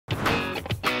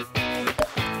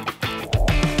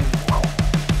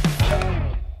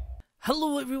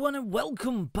Hello everyone and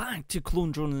welcome back to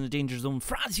Clone Drone in the Danger Zone.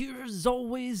 Frazzz here as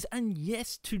always, and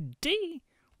yes, today,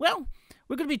 well,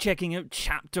 we're going to be checking out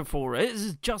Chapter 4. It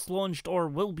is just launched or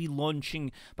will be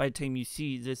launching by the time you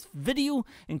see this video.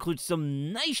 Includes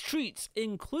some nice treats,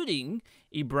 including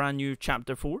a brand new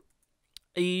Chapter 4.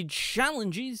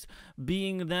 Challenges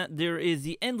being that there is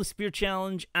the Endless Spear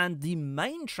Challenge and the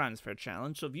Mind Transfer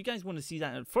Challenge. So if you guys want to see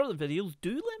that in further videos,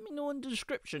 do let me know in the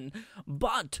description.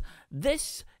 But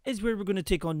this is where we're going to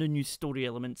take on the new story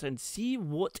elements and see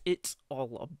what it's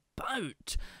all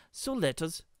about. So let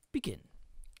us begin.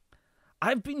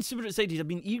 I've been super excited. I've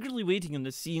been eagerly waiting on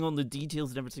this, seeing all the details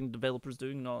and everything the developers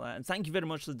doing and all that. And thank you very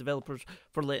much to the developers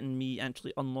for letting me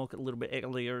actually unlock it a little bit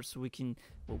earlier so we can,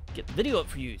 well, get the video up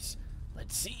for you.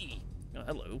 Let's see. Oh,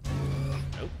 hello.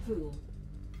 Oh. Fool.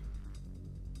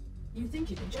 You think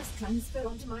you can just transfer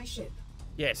onto my ship?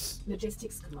 Yes.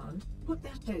 Logistics Command, put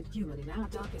that dead human in our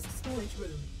darkest storage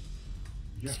room.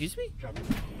 Yes, Excuse me? Captain.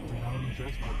 We now need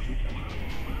transport to Captain.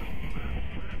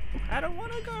 I don't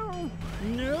want to go.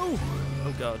 No.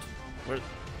 Oh God.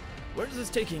 Where is this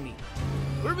taking me?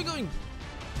 Where are we going?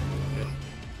 Good.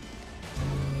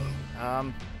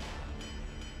 Oh.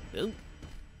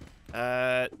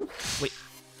 Wait.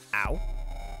 Ow.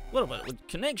 What about it?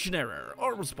 Connection error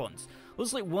or response?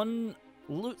 Looks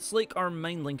like our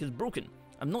mind link is broken.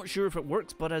 I'm not sure if it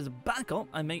works, but as a backup,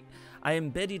 I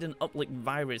embedded an uplink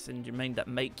virus in your mind that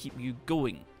might keep you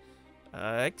going.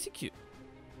 Execute.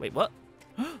 Wait, what?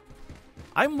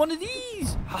 I'm one of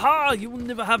these! Haha, you will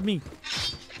never have me.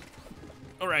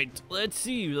 Alright, let's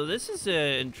see. Well, this is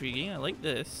intriguing. I like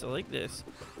this. I like this.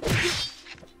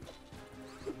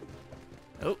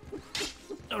 Oh.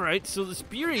 Alright, so the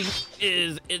spearing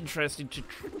is interesting to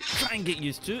try and get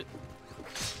used to.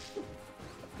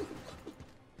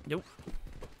 Nope.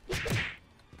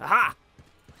 Aha!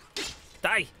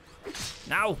 Die!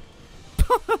 Now!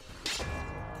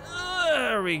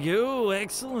 There we go,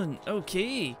 excellent.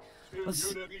 Okay.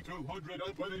 Let's... Unit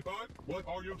E225, what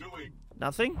are you doing?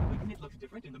 Nothing? The unit looks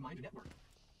different in the mind network.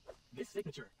 This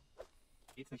signature,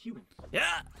 it's the human.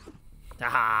 Yeah!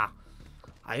 Haha!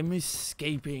 I'm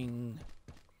escaping.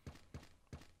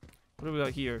 What do we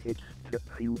got here? It's the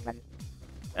human.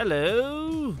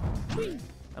 Hello! Whee!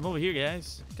 I'm over here,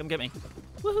 guys. Come get me.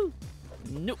 Woohoo!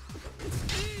 Nope.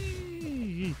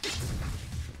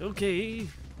 Okay.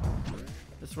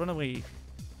 Let's run away.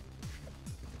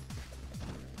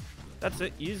 That's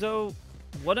it. Yuzo.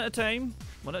 One at a time.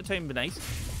 One at a time, be nice.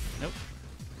 Nope.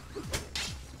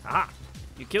 Aha!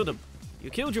 You killed him. You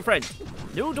killed your friend.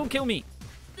 No, don't kill me.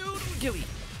 No, don't kill me.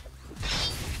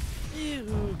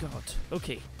 Oh, God.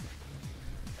 Okay.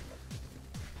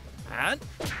 And...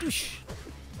 Doosh.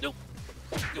 Nope.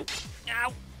 Nope.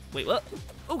 Ow. Wait, what?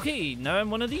 Okay, now I'm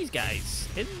one of these guys.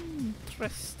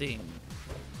 Interesting.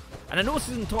 And I noticed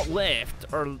in the top left,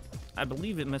 or I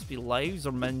believe it must be lives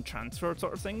or mind transfer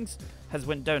sort of things, has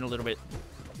went down a little bit.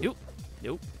 Nope.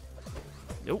 Nope.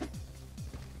 Nope.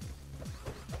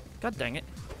 God dang it.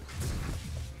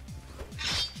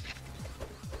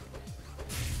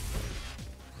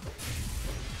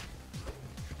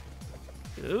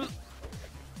 Ooh.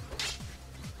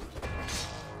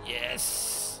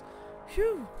 Yes.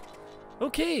 Phew.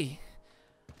 Okay.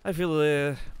 I feel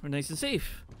we're nice and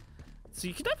safe. So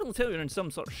you can definitely tell you're in some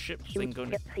sort of ship thing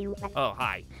going. Oh,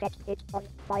 hi. Set it on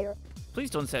fire. Please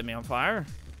don't set me on fire.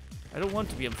 I don't want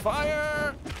to be on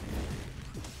fire.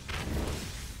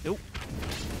 Nope.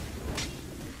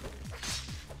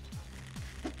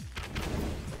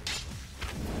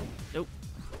 Nope.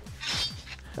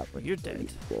 Well, you're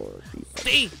dead.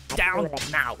 Stay down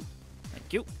now.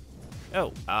 Thank you.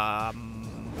 Oh,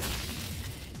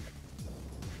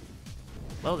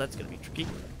 well, that's gonna be tricky.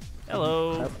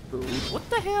 Hello. What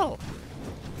the hell?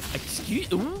 Excuse.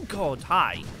 Oh God.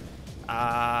 Hi.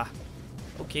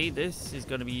 Okay. This is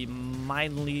gonna be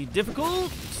mildly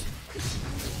difficult.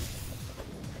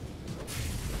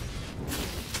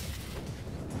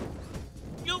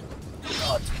 No. Oh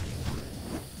God.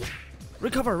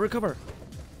 Recover. Recover.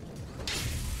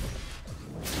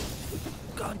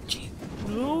 God, gee.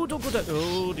 No, don't go down.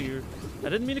 Oh dear. I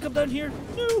didn't mean to come down here.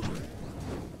 No.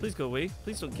 Please go away.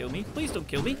 Please don't kill me. Please don't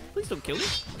kill me. Please don't kill me.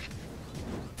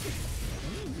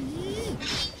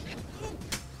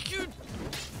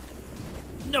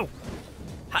 No.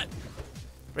 Hi.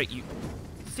 Right, you.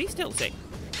 Stay still, say.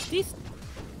 Stay.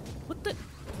 What the?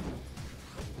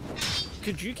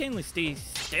 Could you kindly stay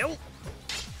still?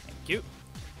 Thank you.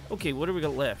 Okay, what do we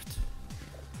got left?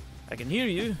 I can hear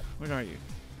you. Where are you?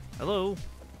 Hello.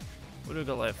 What do we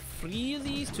got left? 3 of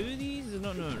these? 2 of these?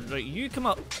 No, no. Right, you come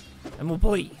up. And we'll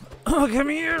play. Oh, come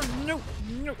here! No,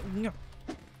 no, no.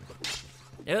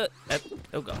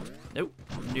 Oh god. Nope.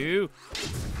 No.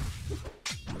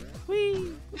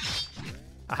 Whee!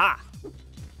 Aha!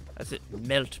 That's it.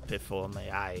 Melt before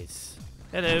my eyes.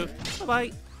 Hello.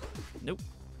 Bye-bye. Nope.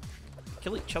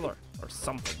 Kill each other or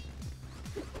something.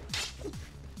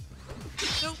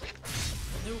 Nope.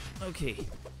 Nope. Okay.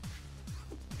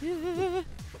 Yeah.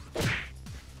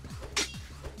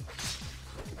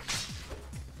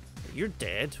 You're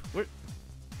dead. Where'd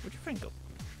your friend go?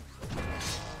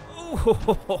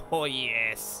 Oh,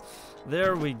 yes.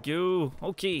 There we go.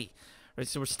 Okay. Right,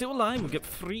 so we're still alive. We've got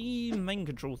 3 mind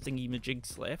control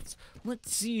thingy-majigs left.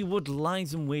 Let's see what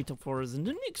lies in wait for us in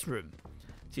the next room.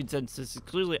 Since this is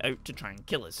clearly out to try and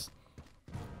kill us.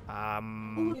 All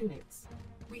units,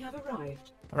 we have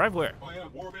arrived. Arrive where? I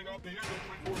am warming up the engine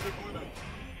for deployment.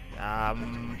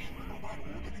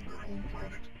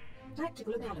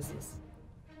 Tactical analysis.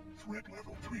 Threat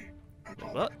level 3.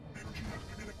 What? Energy has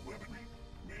been in equilibrium.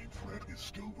 Main threat is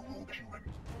still the rogue human.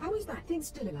 How is that thing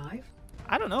still alive?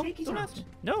 I don't know. Take it Don't out. ask me.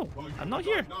 No, Well, you I'm not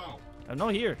can here. start now. I'm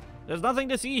not here. There's nothing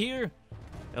to see here.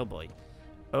 Oh boy.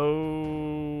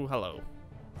 Oh, hello.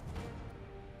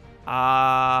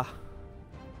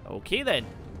 Okay then.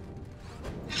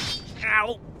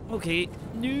 Ow. Okay.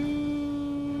 No.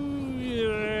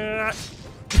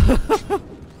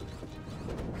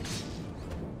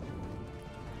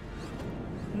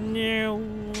 No.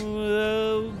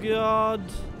 Oh god.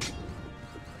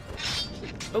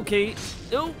 Okay.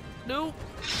 No. No.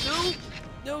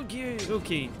 No. Okay.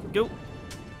 Okay. Go.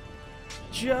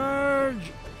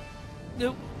 Charge.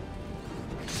 Nope.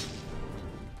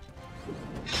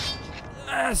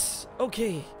 Yes.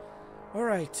 Okay. All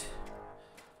right.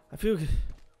 I feel good.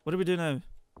 What do we do now?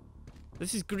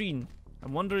 This is green.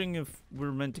 I'm wondering if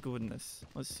we're meant to go in this.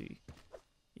 Let's see.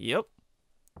 Yep.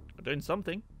 We're doing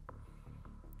something.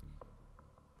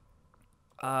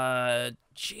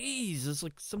 Jeez, there's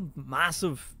like some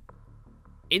massive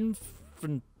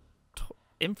infantry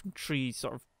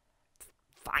sort of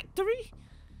factory?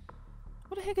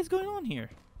 What the heck is going on here?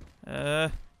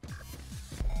 What?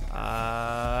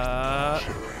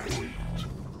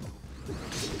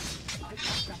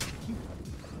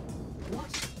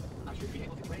 I should be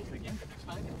able to raise it again the next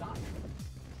time it dies.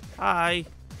 Hi.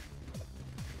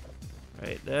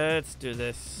 Right, let's do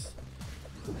this.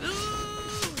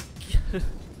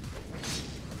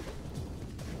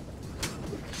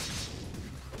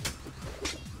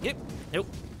 Yep. Nope.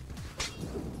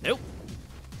 Nope.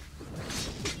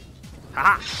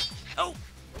 Ha! Oh!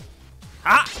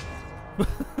 Ha!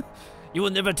 You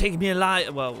will never take me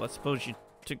alive. Well, I suppose you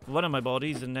took one of my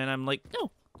bodies, and then I'm like,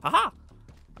 no. Haha.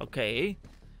 Okay.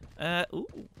 Ooh.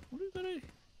 What is that?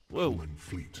 Whoa. Human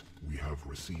fleet, we have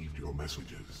received your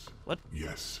messages. What?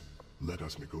 Yes, let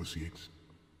us negotiate.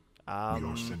 We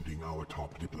are sending our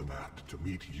top diplomat to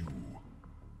meet you.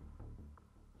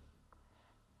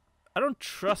 I don't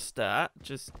trust that.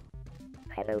 Just.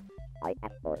 Hello, I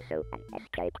am also an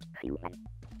escaped human.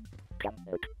 Come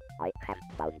look, I have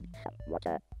found some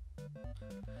water.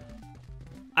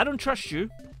 I don't trust you.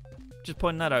 Just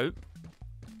pointing that out.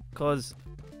 Because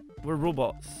we're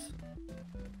robots.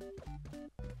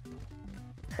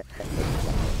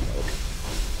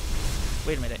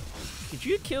 Wait a minute. Could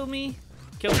you kill me?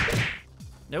 Kill me.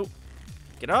 Nope.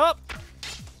 Get up.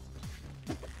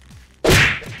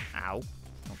 Ow.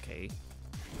 Okay.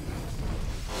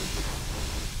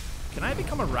 Can I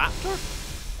become a raptor?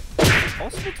 Is it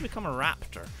possible to become a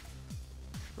raptor?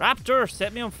 Raptor,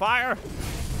 set me on fire.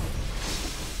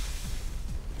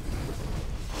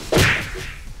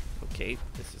 Okay,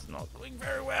 this is not going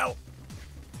very well.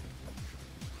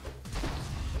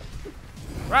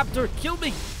 Raptor, kill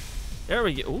me! There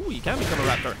we go. Ooh, you can become a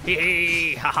raptor.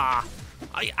 Hey, haha!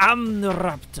 I am the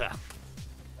raptor.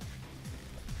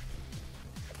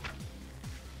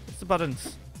 What's the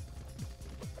buttons?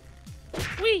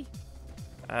 Whee!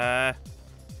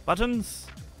 Buttons?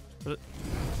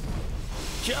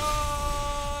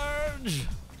 Charge!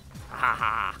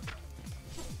 Haha!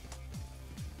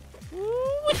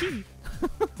 Whee!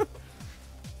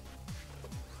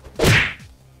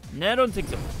 No, I don't think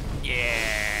so.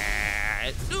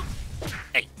 Yeah! Ooh.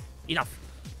 Hey, enough!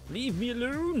 Leave me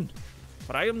alone!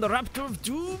 For I am the Raptor of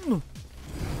Doom!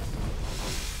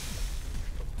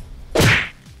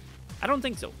 I don't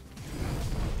think so.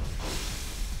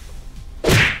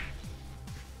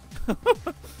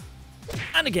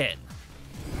 And again.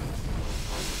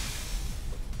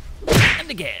 And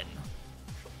again.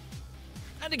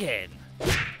 And again.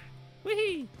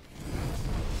 Whee!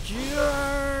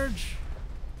 Charge!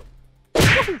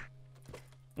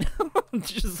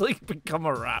 Just like become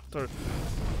a raptor.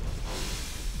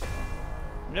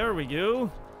 There we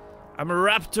go. I'm a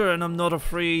raptor and I'm not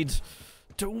afraid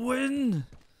to win.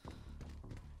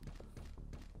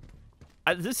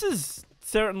 This is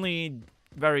certainly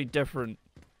very different.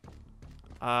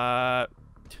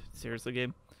 Seriously,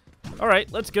 game. All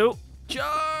right, let's go.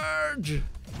 Charge!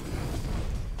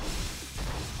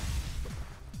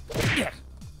 Yeah.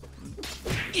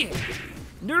 Yeah.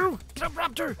 No, get up,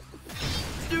 raptor.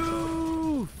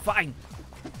 No. Fine.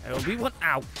 I will be one.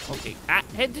 Ow. Okay.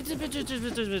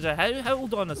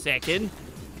 Hold on a second.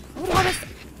 Hold on a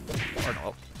second. Or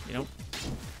not, you know.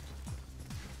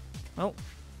 Well.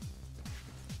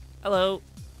 Hello.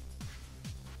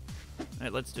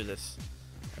 Alright, let's do this.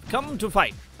 I've come to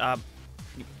fight. Come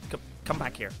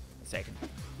back here a second.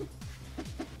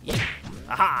 Yeah.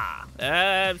 Aha!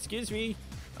 Excuse me.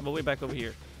 I'm way back over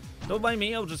here. Don't mind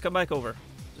me, I'll just come back over.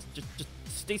 Just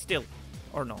stay still.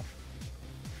 Or no.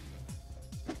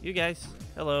 You guys.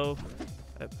 Hello.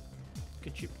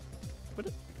 Could you put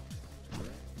it?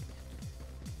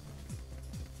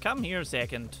 Come here a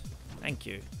second. Thank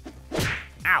you.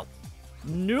 Ow!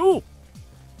 No!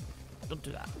 Don't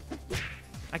do that.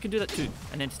 I can do that too.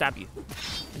 And then stab you.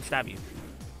 And stab you.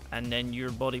 And then your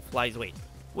body flies away.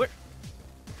 Where?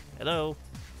 Hello?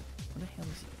 Where the hell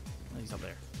is he? Oh, he's up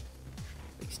there.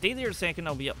 Like, stay there a second,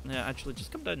 I'll be up. No, actually,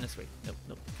 just come down this way. No,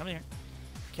 no. Come here.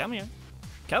 Come here.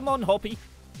 Come on, Hoppy.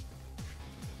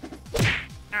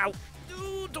 Ow!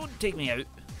 No, don't take me out.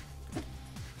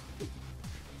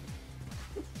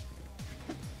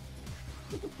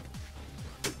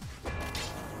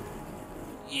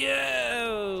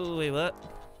 Yo! Wait, what?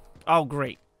 Oh,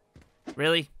 great.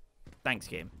 Really? Thanks,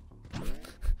 game.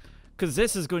 Because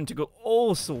this is going to go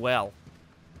oh so well.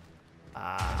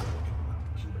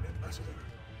 Human ambassador.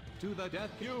 To the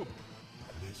Death Cube.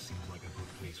 This seems like a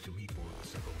good place to meet for the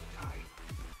second time.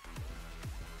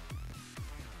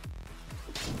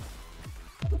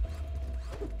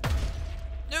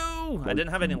 No! I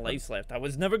didn't have any lives left. I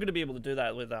was never going to be able to do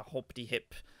that with a hoppity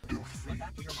hip. Run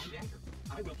back to your mind anchor.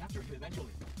 I will capture him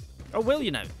eventually. Oh, will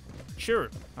you now? Sure.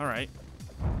 Alright.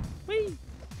 Whee!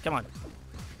 Come on.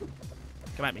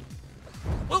 Come at me.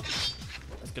 Whoa!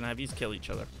 That's gonna have you kill each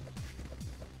other.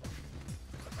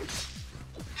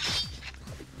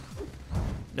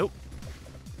 Nope.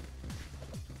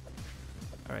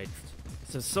 Alright.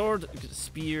 It's a sword,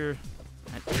 spear,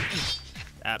 and...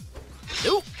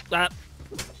 Nope!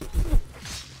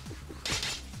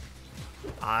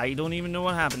 I don't even know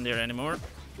what happened there anymore.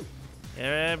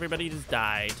 Everybody just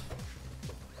died.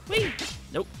 Whee!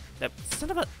 Nope. That son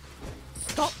of a...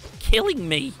 Stop killing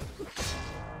me!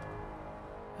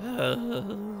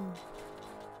 There's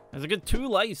a good 2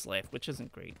 lives left, which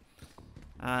isn't great.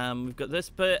 We've got this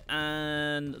bit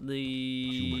and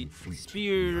the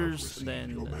spears,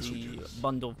 then the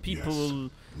bundle of people,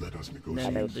 Let us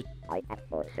then negotiate. the... I have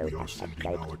also We are sending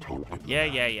our top diplomat.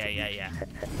 Yeah.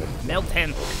 Melt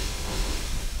him!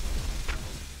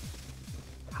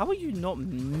 How are you not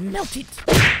melted?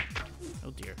 Oh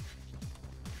dear.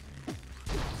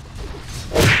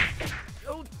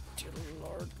 Oh dear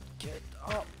lord, get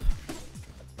up.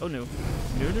 Oh no.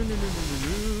 No.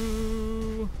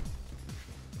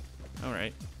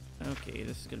 Alright. Okay,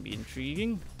 this is gonna be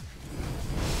intriguing.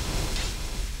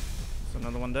 So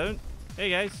another one down.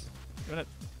 Hey guys.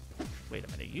 Wait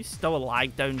a minute, you still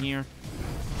alive down here?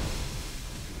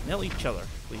 Nail each other,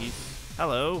 please.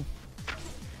 Hello.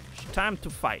 It's time to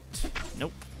fight.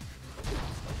 Nope.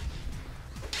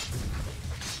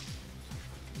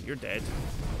 You're dead.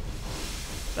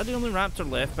 Is that the only raptor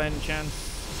left by any chance?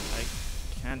 I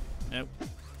can't. Nope.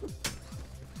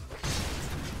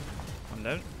 Come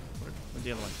down. Where's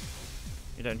the other one?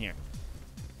 You're down here.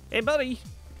 Hey, buddy.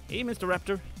 Hey, Mr.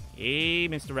 Raptor. Hey,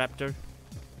 Mr. Raptor.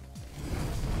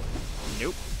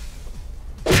 Nope.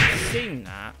 Saying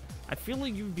that, I feel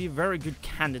like you'd be a very good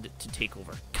candidate to take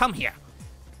over. Come here.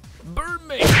 Burn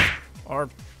me! Or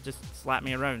just slap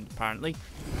me around, apparently.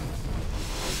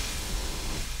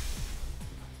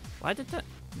 Why did that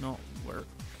not work?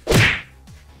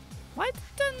 Why did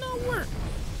that not work?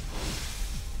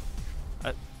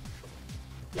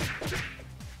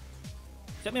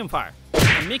 Set me on fire.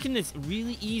 I'm making this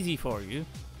really easy for you.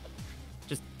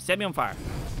 Just set me on fire.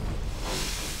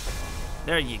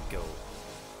 There you go.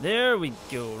 There we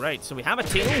go. Right, so we have a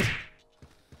tail.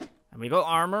 And we got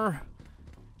armor.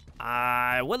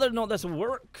 Whether or not this will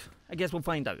work, I guess we'll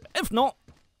find out. If not,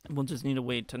 we'll just need to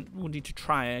wait and we'll need to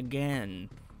try again.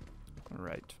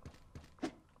 Alright.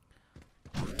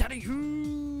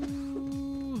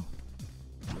 Daddy-hoo!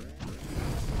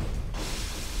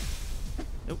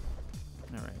 Nope.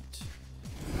 Alright.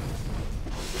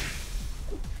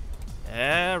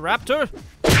 Raptor!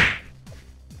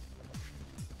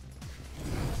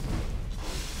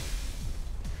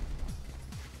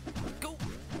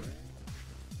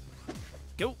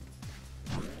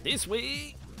 This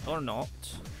way or not.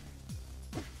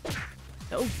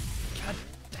 Oh, god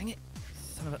dang it.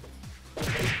 Son of a...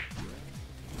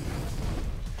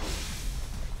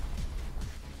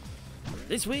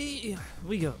 This way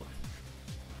we go.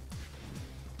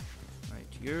 Right,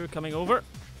 you're coming over.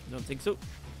 Don't think so.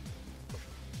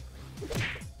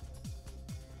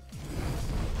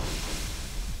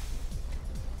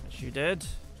 Is you dead?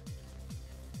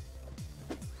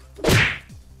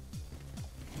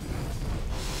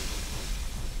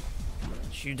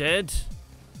 Is you dead?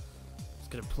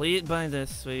 Just gonna play it by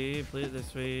this way. Play it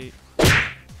this way.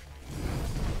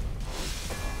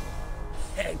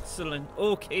 Excellent.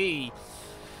 Okay.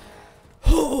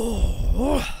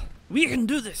 We can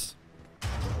do this. To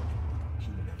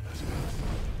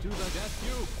the death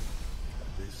cube.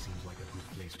 This seems like a good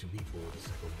place to meet for the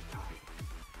second time.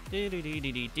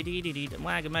 I'm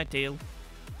wagging my tail.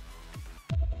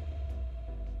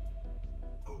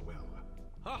 Oh well.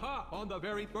 Haha! On the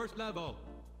very first level.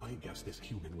 I guess this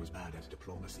human was bad at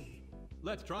diplomacy.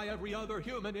 Let's try every other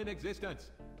human in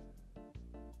existence.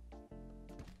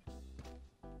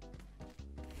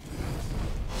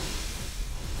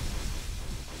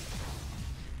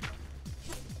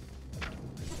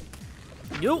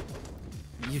 Yo!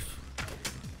 You.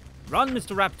 Run,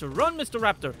 Mr. Raptor! Run, Mr.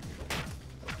 Raptor!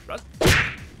 Run!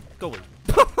 Go away.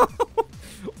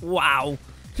 Wow!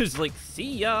 Just like,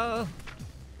 see ya!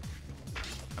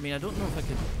 I mean, I don't know if I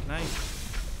can I?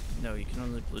 No, you can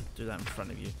only do that in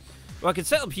front of you. Well, I can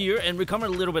set up here and recover a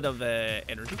little bit of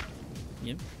energy.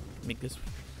 Yeah, make this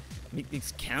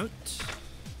count.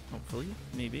 Hopefully,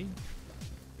 maybe.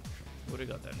 What do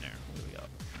we got down there? What do we got?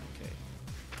 Okay.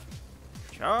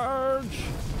 Charge!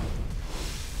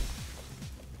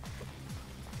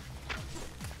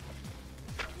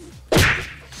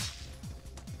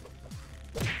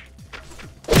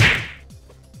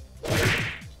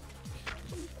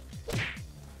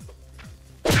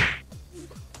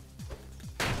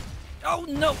 Oh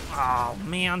no! Oh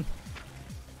man.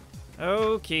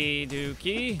 Okay,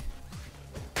 Dookie.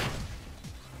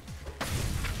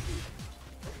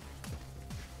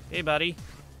 Hey, buddy.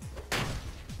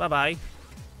 Bye-bye.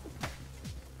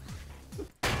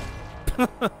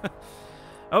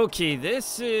 Okay,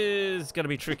 this is gonna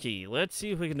be tricky. Let's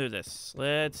see if we can do this.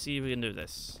 Let's see if we can do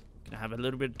this. Gonna have a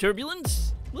little bit of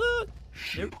turbulence. Look.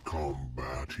 Ship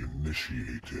combat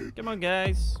initiated. Come on,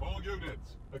 guys. All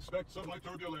units, expect some light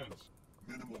turbulence.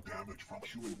 Minimal damage from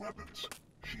human weapons.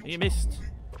 Shields You not missed.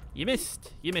 moving. You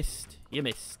missed. You missed. You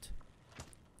missed.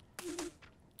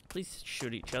 Please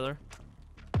shoot each other.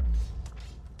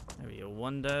 There we go.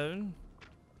 One down.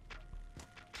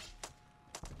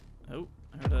 Oh,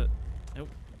 I heard a... Nope.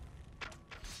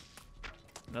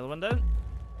 Another one down?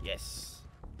 Yes.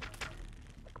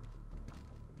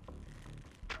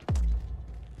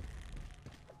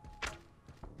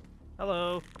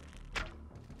 Hello.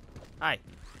 Hi.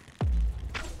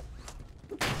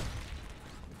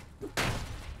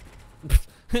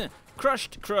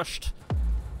 Crushed, crushed.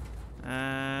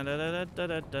 Da, da, da, da,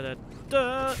 da, da,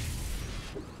 da.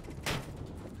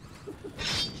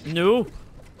 No.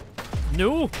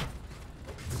 No.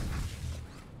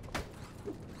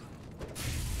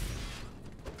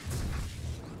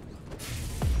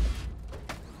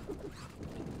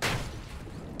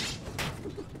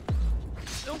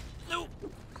 No, no,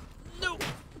 no,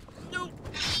 no.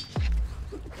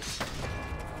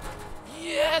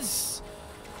 Yes!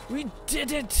 We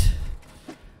did it!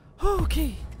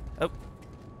 Okay. Oh.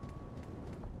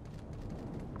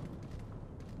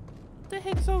 What the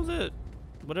heck's all that?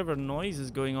 Whatever noise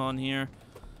is going on here.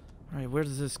 Alright, where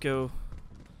does this go?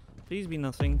 Please be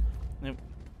nothing. Nope.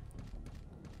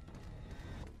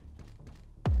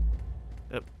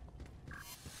 Yep.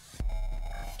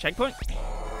 Checkpoint?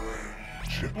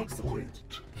 Checkpoint.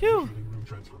 Phew! Healing room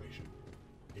transformation.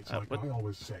 It's like what? I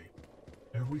always say,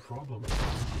 every problem is a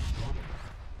problem.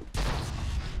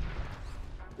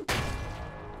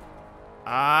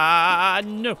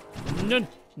 No. No,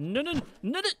 no, no,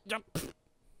 no, no.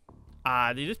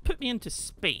 They just put me into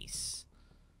space.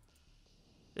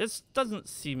 This doesn't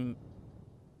seem...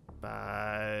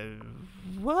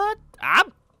 what?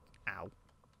 Ow!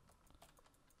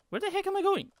 Where the heck am I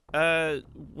going?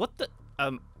 What the...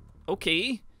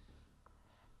 okay.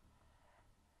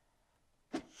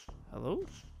 Hello?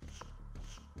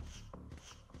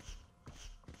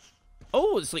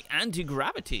 Oh, it's like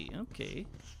anti-gravity. Okay.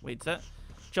 Wait, is that...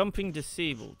 Jumping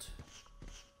disabled.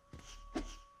 I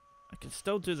can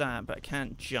still do that, but I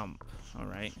can't jump.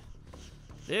 Alright.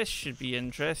 This should be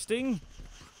interesting.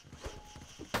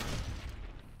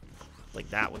 Like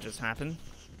that will just happen.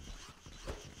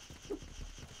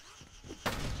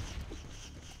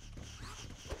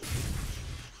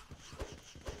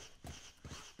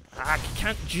 I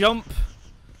can't jump.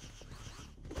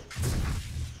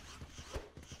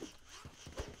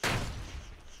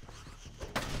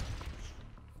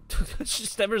 It's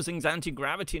just everything's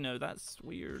anti-gravity now. That's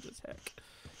weird as heck.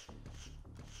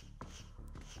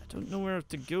 I don't know where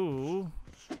to go.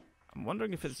 I'm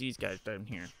wondering if it's these guys down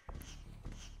here.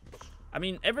 I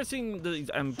mean, everything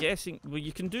that I'm guessing... Well,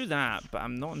 you can do that, but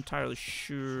I'm not entirely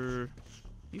sure.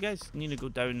 You guys need to go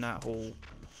down that hole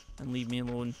and leave me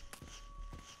alone.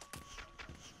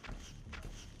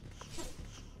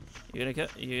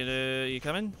 You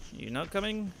coming? You not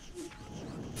coming?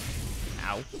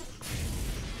 Ow.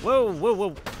 Whoa, whoa,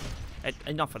 whoa.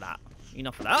 Enough of that.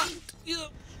 Enough of that. Oh,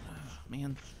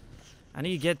 man. I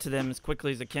need to get to them as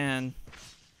quickly as I can.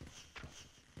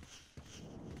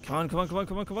 Come on, come on, come on,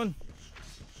 come on, come on.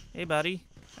 Hey, buddy.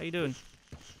 How you doing?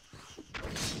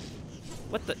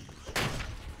 What the?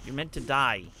 You're meant to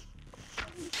die.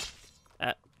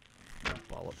 Oh,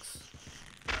 bollocks.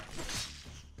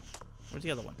 Where's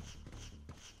the other one?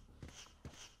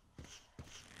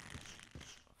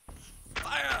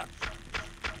 Fire!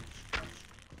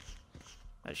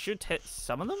 That should hit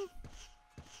some of them?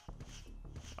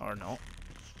 Or not.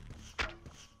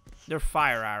 They're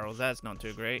fire arrows, that's not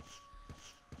too great.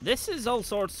 This is all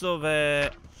sorts of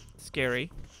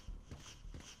scary.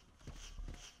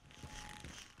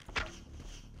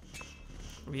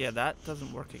 Yeah, that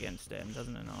doesn't work against them,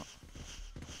 doesn't it not?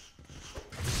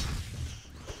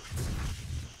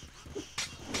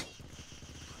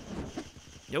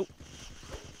 Nope.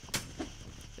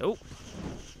 Nope.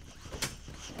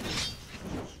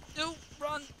 Nope,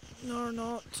 run! No,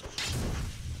 not.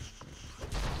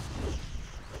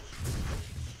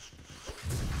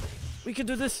 We can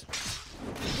do this.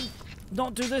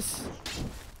 Not do this.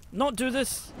 Not do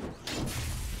this.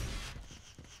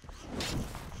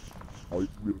 I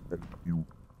will help you.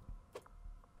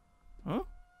 Huh?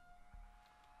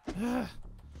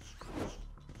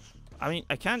 I mean,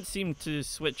 I can't seem to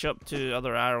switch up to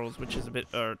other arrows, which is a bit,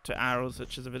 or to arrows,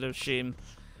 which is a bit of a shame.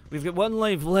 We've got one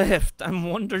life left. I'm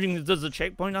wondering if there's a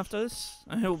checkpoint after this.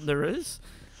 I hope there is.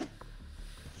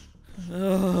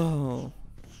 Oh.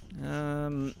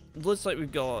 Looks like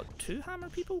we've got 2 hammer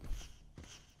people.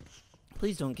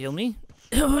 Please don't kill me.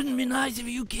 It wouldn't be nice if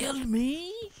you killed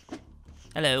me.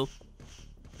 Hello.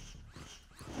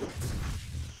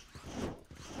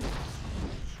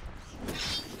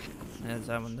 There's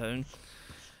that one down.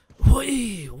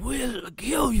 We will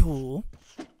kill you.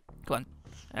 Come on.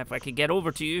 If I could get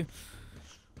over to you.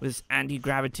 With this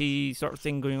anti-gravity sort of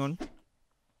thing going on.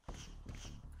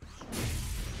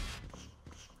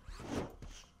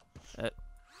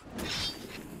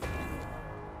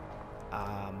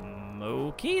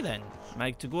 Okay then. Am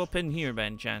I to go up in here by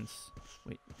any chance?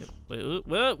 Wait,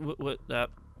 what the?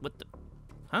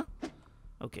 Huh?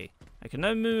 Okay. I can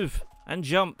now move and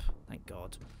jump. Thank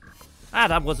God. Ah,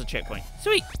 that was a checkpoint.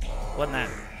 Sweet! What now?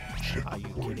 Are you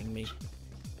kidding me?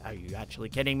 Are you actually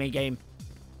kidding me, game?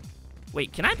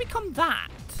 Wait, can I become that?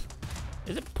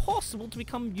 Is it possible to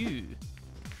become you?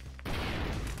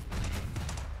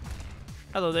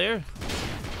 Hello there.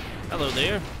 Hello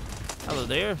there. Hello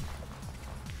there.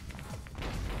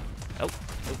 Oh,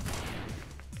 oh.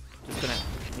 Just gonna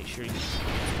make sure you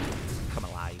come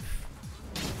alive.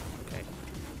 Okay.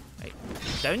 Right.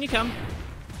 Down you come.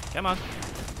 Come on.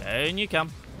 Down you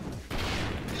come.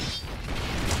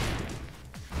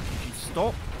 You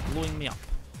stop blowing me up.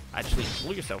 Actually,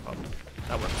 blow yourself up.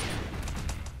 That works.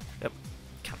 Yep.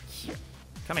 Come here.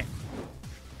 Come here.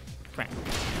 Come here.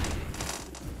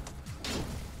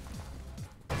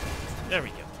 There we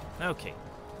go. Okay.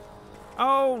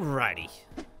 Alrighty.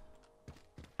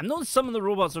 I noticed some of the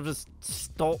robots have just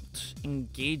stopped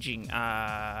engaging.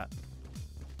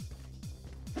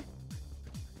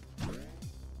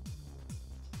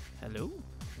 Hello?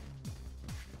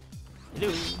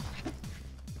 Hello?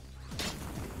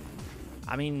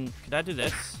 I mean, could I do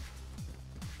this?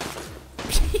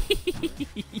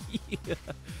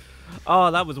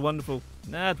 Oh, that was wonderful.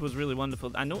 That was really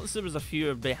wonderful. I noticed there was a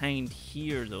few behind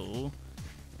here, though.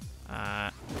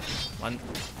 1,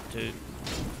 2,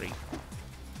 3.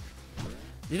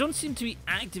 They don't seem to be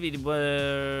activated,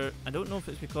 but I don't know if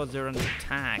it's because they're under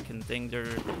attack and things are,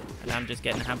 and I'm just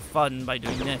getting to have fun by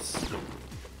doing this.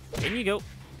 In you go.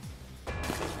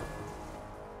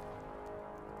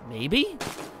 Maybe?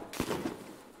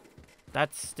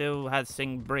 That still has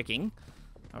thing breaking.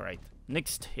 Alright,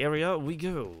 next area we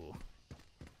go.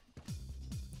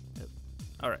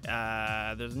 Alright,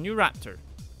 there's a new raptor.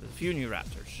 There's a few new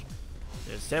raptors.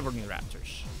 There's several new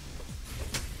raptors.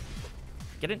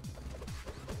 Get in.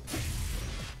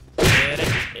 Get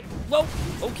it. Whoa!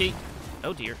 Okay.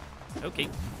 Oh dear. Okay.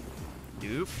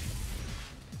 Nope.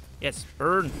 Yes,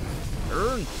 burn.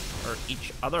 Burn. Or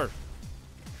each other.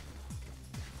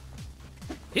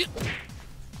 Hit.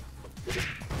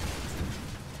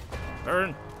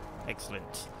 Burn.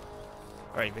 Excellent.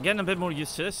 Alright, we're getting a bit more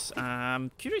used to this.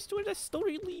 Curious to where this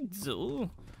story leads,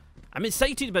 though. I'm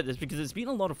excited about this because it's been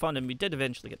a lot of fun and we did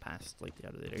eventually get past, like, the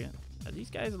other area. Are these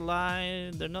guys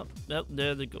alive? They're not. Oh,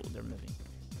 there they go. They're moving.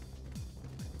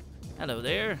 Hello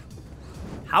there.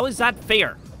 How is that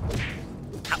fair?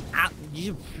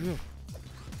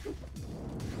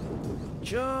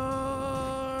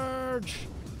 Charge!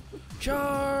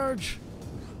 Charge!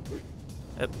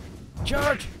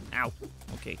 Charge! Ow.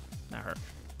 Okay, that hurt.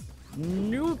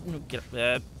 No, no, get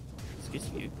up. Excuse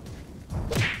you.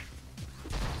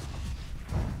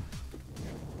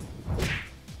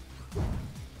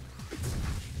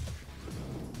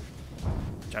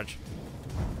 Charge.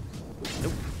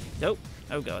 Nope. Nope.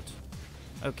 Oh god.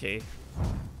 Okay.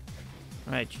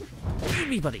 Right. Give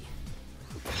me, buddy.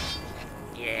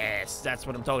 Yes, that's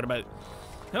what I'm talking about.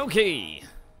 Okay.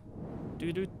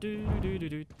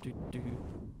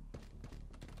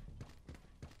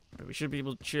 We should be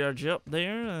able to charge up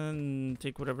there and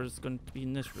take whatever's going to be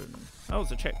in this room. Oh,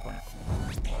 it's a checkpoint.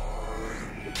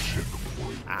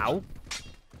 Ow.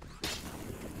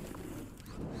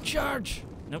 Charge!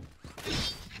 Nope.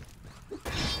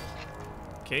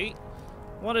 Okay.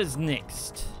 What is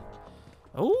next?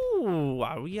 Oh,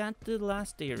 are we at the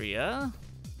last area?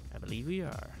 I believe we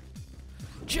are.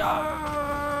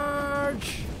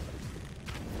 Charge!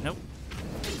 Nope.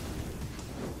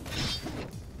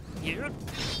 Yeah.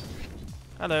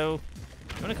 Hello.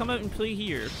 You wanna come out and play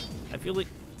here? I feel like...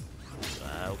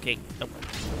 okay. Nope.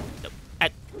 Nope.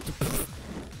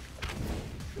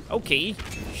 Okay.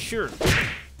 Sure.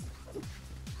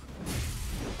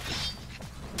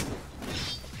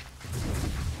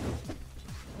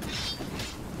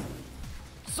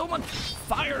 So much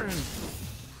fire!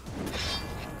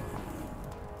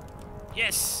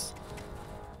 Yes!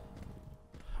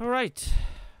 Alright.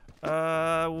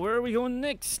 Where are we going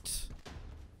next?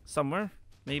 Somewhere,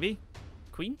 maybe?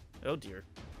 Queen? Oh dear.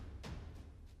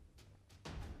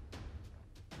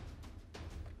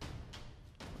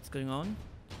 What's going on?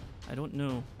 I don't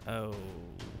know. Oh.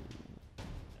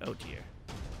 Oh dear.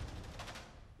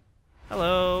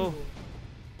 Hello.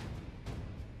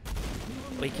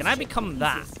 Wait, can I become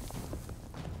that?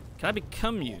 Can I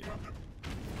become you?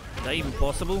 Is that even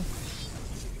possible?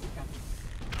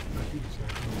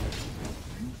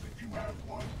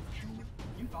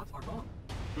 You thoughts are wrong.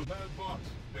 Command box.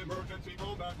 Emergency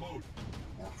combat mode.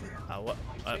 What?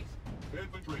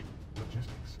 Infantry.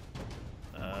 Logistics.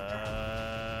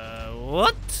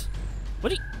 What? What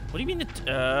do you mean it?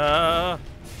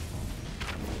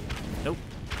 Nope.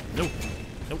 Nope.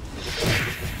 Nope.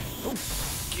 Oh,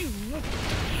 you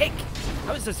heck!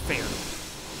 How is this fair?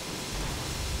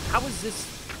 How is this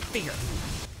fair?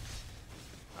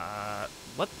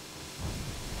 What?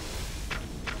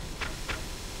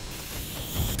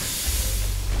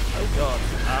 Oh god.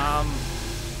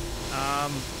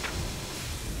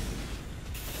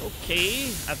 Okay,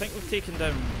 I think we've taken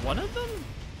down one of them?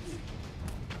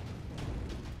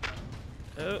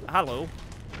 Hello.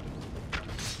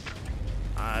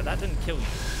 That didn't kill you,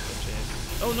 which is...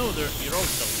 Oh no, you're all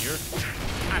still here.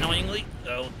 Annoyingly.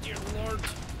 Oh dear lord.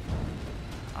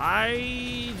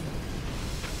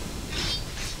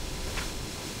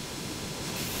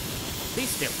 Stay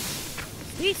still.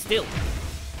 Stay still.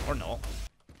 Or not.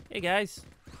 Hey guys.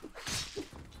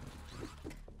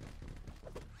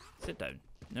 Sit down.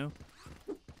 No.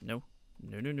 No.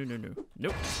 No, no, no, no, no.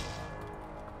 Nope.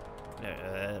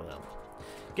 Well.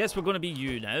 Guess we're gonna be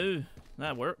you now.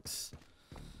 That works.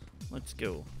 Let's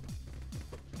go.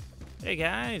 Hey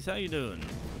guys, how you doing?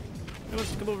 Who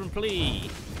wants to come over and play?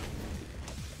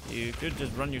 You could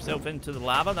just run yourself into the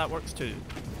lava, that works too.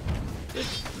 Good.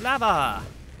 Lava!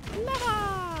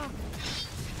 Lava!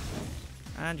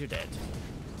 And you're dead.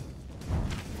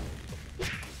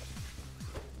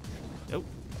 Nope.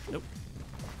 Nope.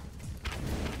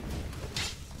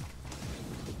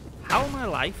 How am I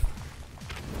alive?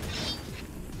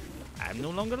 I'm no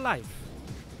longer alive.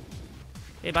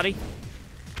 Hey, buddy.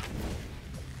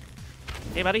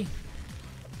 Hey, buddy.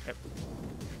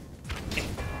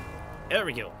 There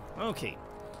we go. Okay.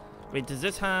 Wait, does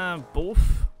this have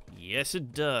both? Yes,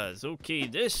 it does. Okay,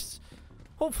 this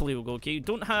hopefully will go okay.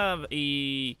 Don't have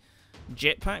a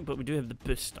jetpack, but we do have the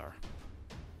booster.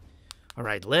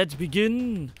 Alright, let's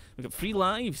begin. We've got 3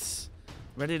 lives.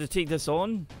 Ready to take this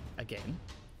on again.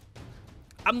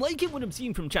 I'm liking what I'm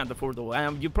seeing from chat before, though.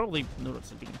 You probably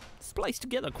noticed it being spliced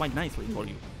together quite nicely for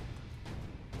you.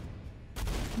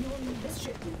 You'll need this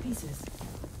ship in pieces.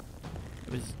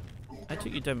 I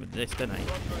took you down with this, didn't I?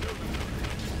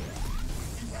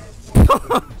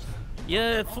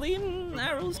 Yeah, flame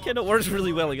arrows kind of works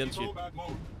really well against you.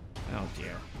 Oh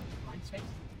dear.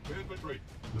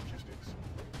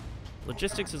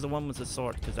 Logistics is the one with the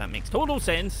sword, because that makes total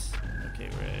sense. Okay,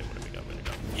 right, what do we got? What do we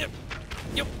got? Yep.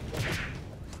 Yep.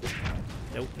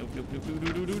 Nope, nope, nope, nope, nope,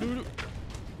 nope, nope, nope, nope.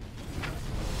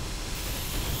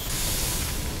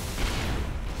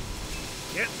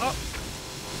 Get up.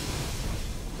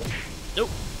 Nope.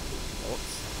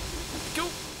 Go.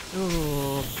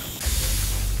 Oh.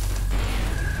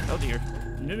 Oh dear.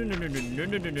 No, no, no, no, no, no, no,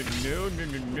 no, no, no, no, no,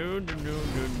 no, no, no,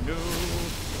 no.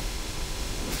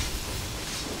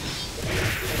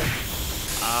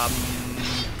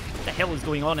 What the hell is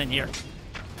going on in here?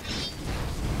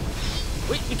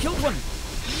 Wait, we killed one!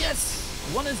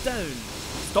 Yes! One is down.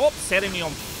 Stop setting me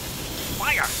on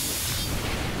fire!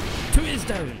 2 is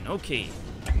down. Okay.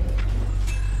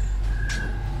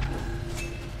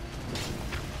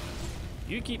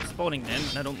 You keep spawning them,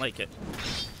 and I don't like it.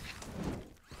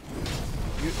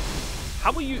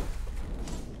 How will you...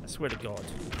 I swear to God.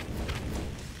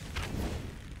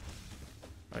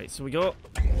 Alright, so we got...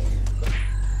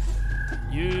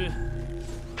 You...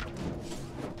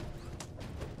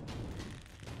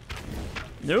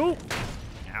 No!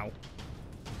 Ow.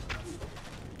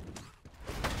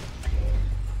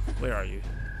 Where are you?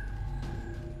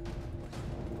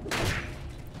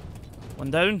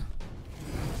 One down.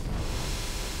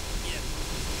 Yeah.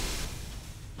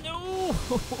 No!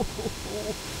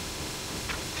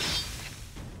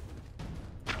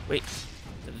 Wait,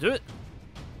 did I do it?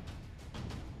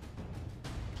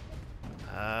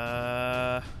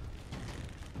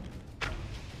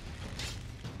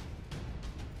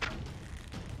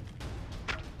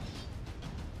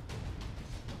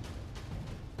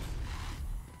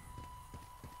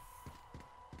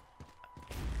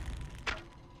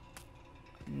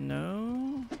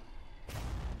 No.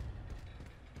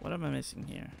 What am I missing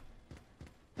here?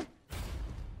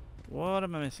 What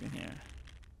am I missing here?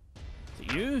 Is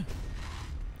it you?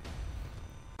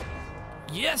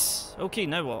 Yes! Okay,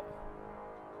 now what?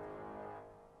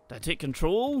 Did I take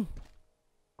control?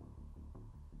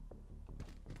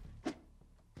 Is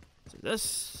it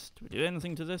this? Do we do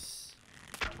anything to this?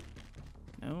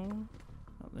 No?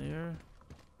 Not there.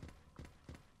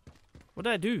 What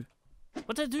did I do?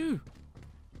 What did I do?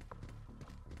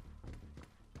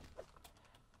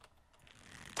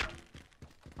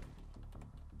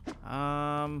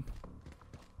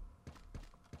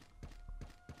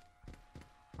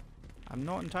 I'm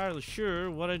not entirely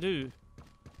sure what I do.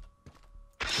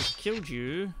 Just killed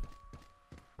you.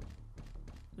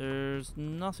 There's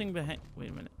nothing behind. Wait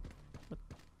a minute. What?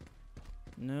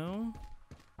 No.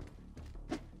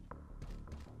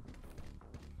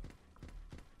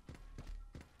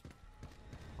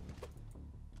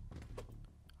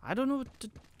 I don't know what to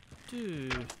do.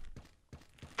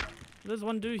 What does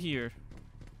one do here?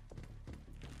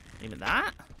 Maybe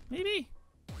that? Maybe?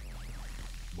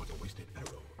 What a wasted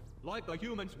arrow. Like the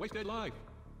humans wasted life.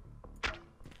 The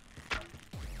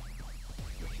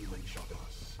human shot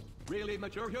us. Really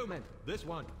mature human, this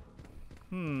one.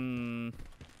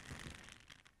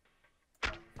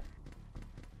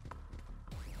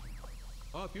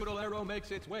 A futile arrow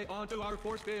makes its way onto our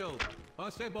force field.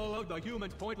 A symbol of the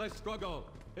human's pointless struggle.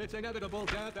 Its inevitable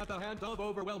death at the hands of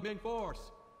overwhelming force.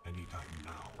 Anytime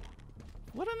now.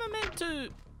 What am I meant to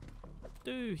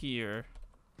do here?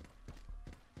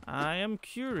 I am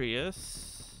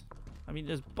curious. I mean,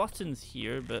 there's buttons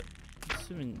here, but I'm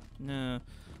assuming no.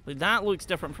 Like that looks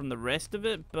different from the rest of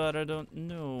it, but I don't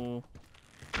know.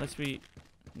 Unless we,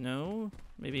 no,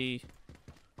 maybe.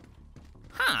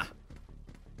 Huh.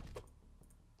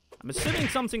 I'm assuming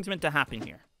something's meant to happen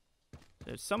here.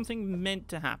 There's something meant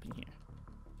to happen here.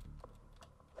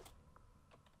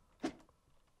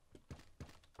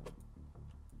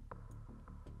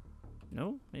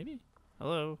 No, maybe.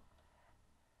 Hello.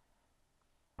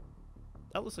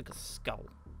 That looks like a skull.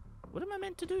 What am I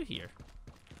meant to do here?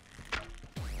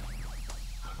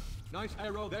 Nice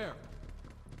arrow there.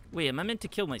 Wait, am I meant to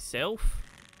kill myself?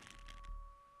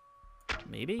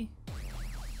 Maybe?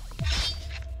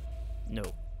 No.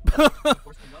 Well,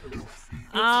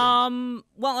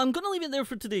 I'm gonna leave it there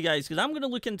for today, guys, because I'm gonna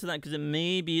look into that, because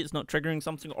maybe it's not triggering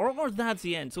something, or that's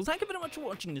the end. So thank you very much for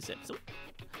watching this episode.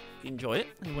 If you enjoy it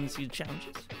and you want to see the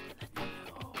challenges, let me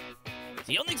know.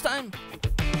 See you all next time.